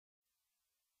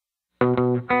Yeah.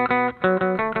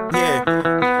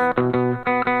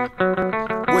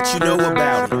 What you know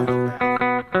about it?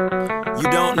 You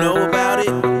don't know about it?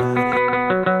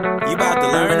 You about to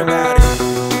learn about it.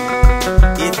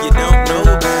 If you don't know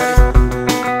about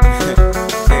it.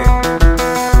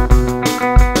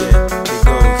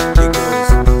 It goes.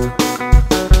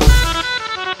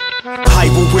 I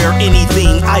will wear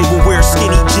anything, I will wear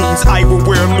skinny jeans, I will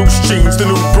wear loose jeans, the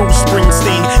new Bruce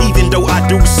Springsteen. Even though I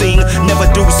do sing, never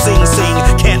do sing.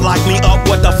 Can't lock me up,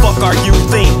 what the fuck are you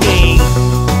thinking?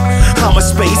 I'm a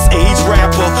space age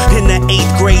rapper, in the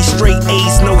 8th grade, straight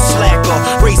A's, no slacker.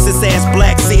 Racist ass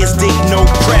black says dick, no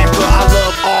cracker. I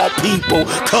love all people,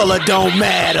 color don't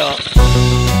matter.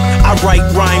 I write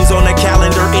rhymes on a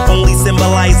calendar, it only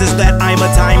symbolizes that I'm a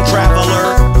time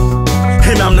traveler.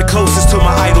 And I'm the closest to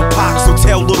my idol Pac, so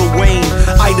tell Lil Wayne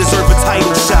I deserve a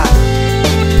title shot.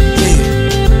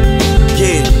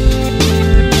 Yeah.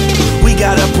 We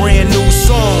got a brand new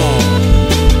song.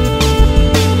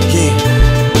 Yeah.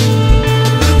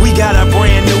 We got a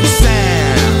brand new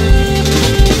sound.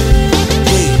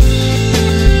 Yeah.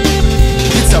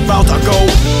 It's about to go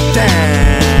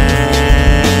down.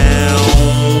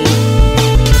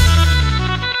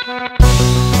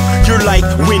 You're like,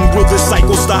 when will the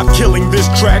cycle stop killing this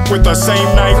track with the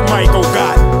same knife Michael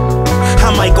got?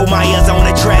 I'm Michael Myers on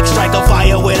the track, strike a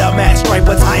fire with a match, stripe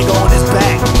a tiger on his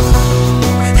back.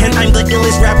 And I'm the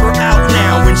illest rapper out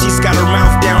now. When she's got her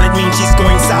mouth down, it means she's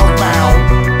going southbound.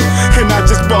 And I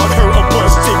just bought her a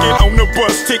bus ticket. On the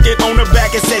bus ticket, on the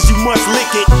back it says you must lick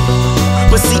it.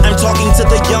 But see, I'm talking to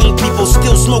the young people,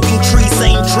 still smoking tree,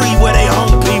 same tree where they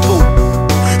hung people.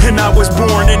 And I was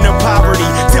born into poverty.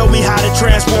 Tell me how to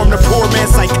transform the poor man's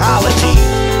psychology.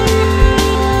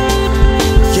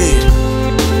 Yeah.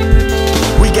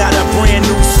 We got a brand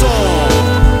new song.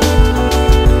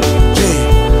 Yeah.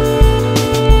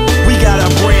 We got a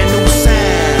brand new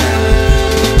sound.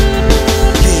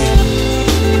 Yeah.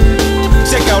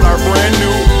 Check out our brand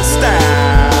new style.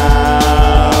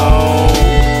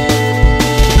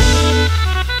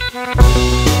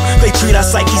 They treat our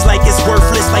psyches like it's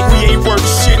worthless, like we ain't worth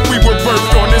shit. We were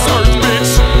birthed on this earth,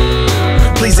 bitch.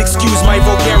 Please excuse my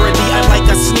vulgarity. I'm like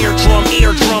a snare drum,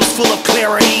 eardrums full of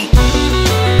clarity.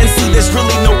 And see, there's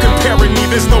really no comparing me.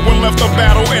 There's no one left to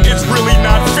battle, and it's really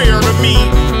not fair to me.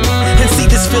 And see,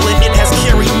 this feeling, it has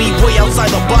carried me way outside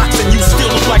the box, and you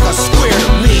still look like a square to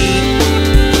me.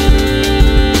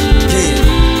 Yeah.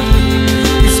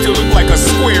 You still look like a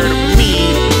square to me.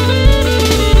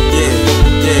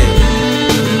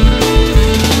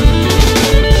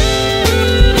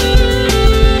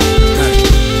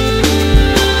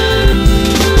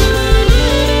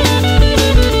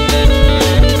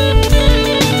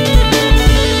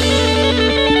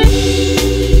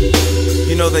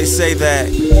 They say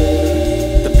that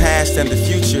the past and the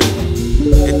future,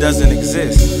 it doesn't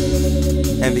exist.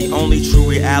 And the only true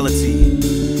reality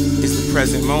is the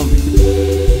present moment.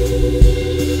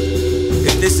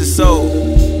 If this is so,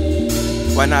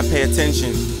 why not pay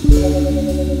attention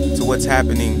to what's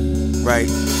happening right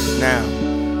now?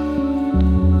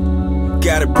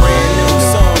 Got a brand new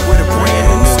song with a brand